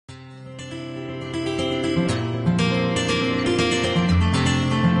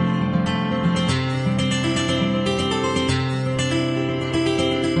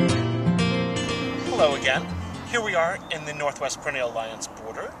Northwest Perennial Alliance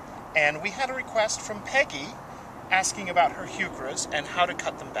border, and we had a request from Peggy asking about her heucheras and how to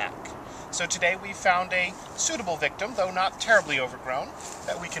cut them back. So today we found a suitable victim, though not terribly overgrown,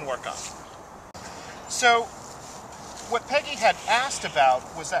 that we can work on. So what Peggy had asked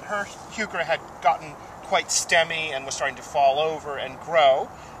about was that her heuchera had gotten quite stemmy and was starting to fall over and grow,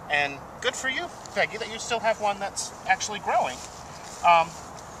 and good for you, Peggy, that you still have one that's actually growing.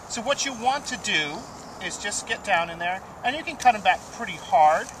 So what you want to do is just get down in there, and you can cut them back pretty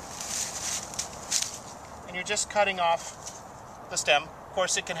hard. And you're just cutting off the stem. Of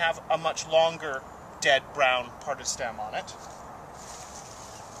course, it can have a much longer dead brown part of stem on it.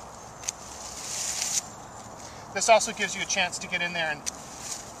 This also gives you a chance to get in there and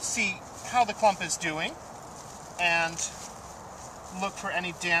see how the clump is doing and look for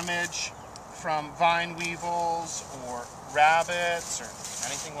any damage from vine weevils or rabbits or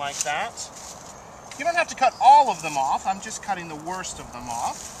anything like that. You don't have to cut all of them off. I'm just cutting the worst of them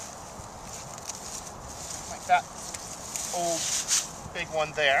off. Like that old big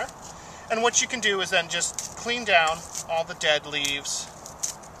one there. And what you can do is then just clean down all the dead leaves,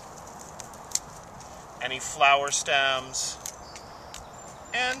 any flower stems,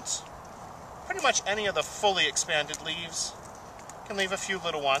 and pretty much any of the fully expanded leaves. You can leave a few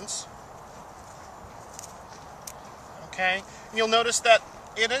little ones. Okay, and you'll notice that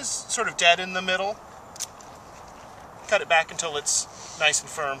it is sort of dead in the middle. Cut it back until it's nice and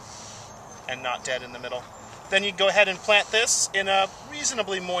firm and not dead in the middle. Then you go ahead and plant this in a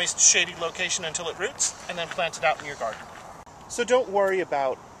reasonably moist, shady location until it roots, and then plant it out in your garden. So don't worry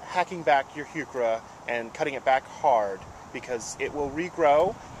about hacking back your heuchera and cutting it back hard, because it will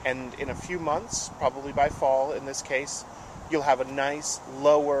regrow, and in a few months, probably by fall in this case, you'll have a nice,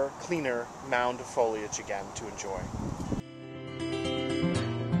 lower, cleaner mound of foliage again to enjoy.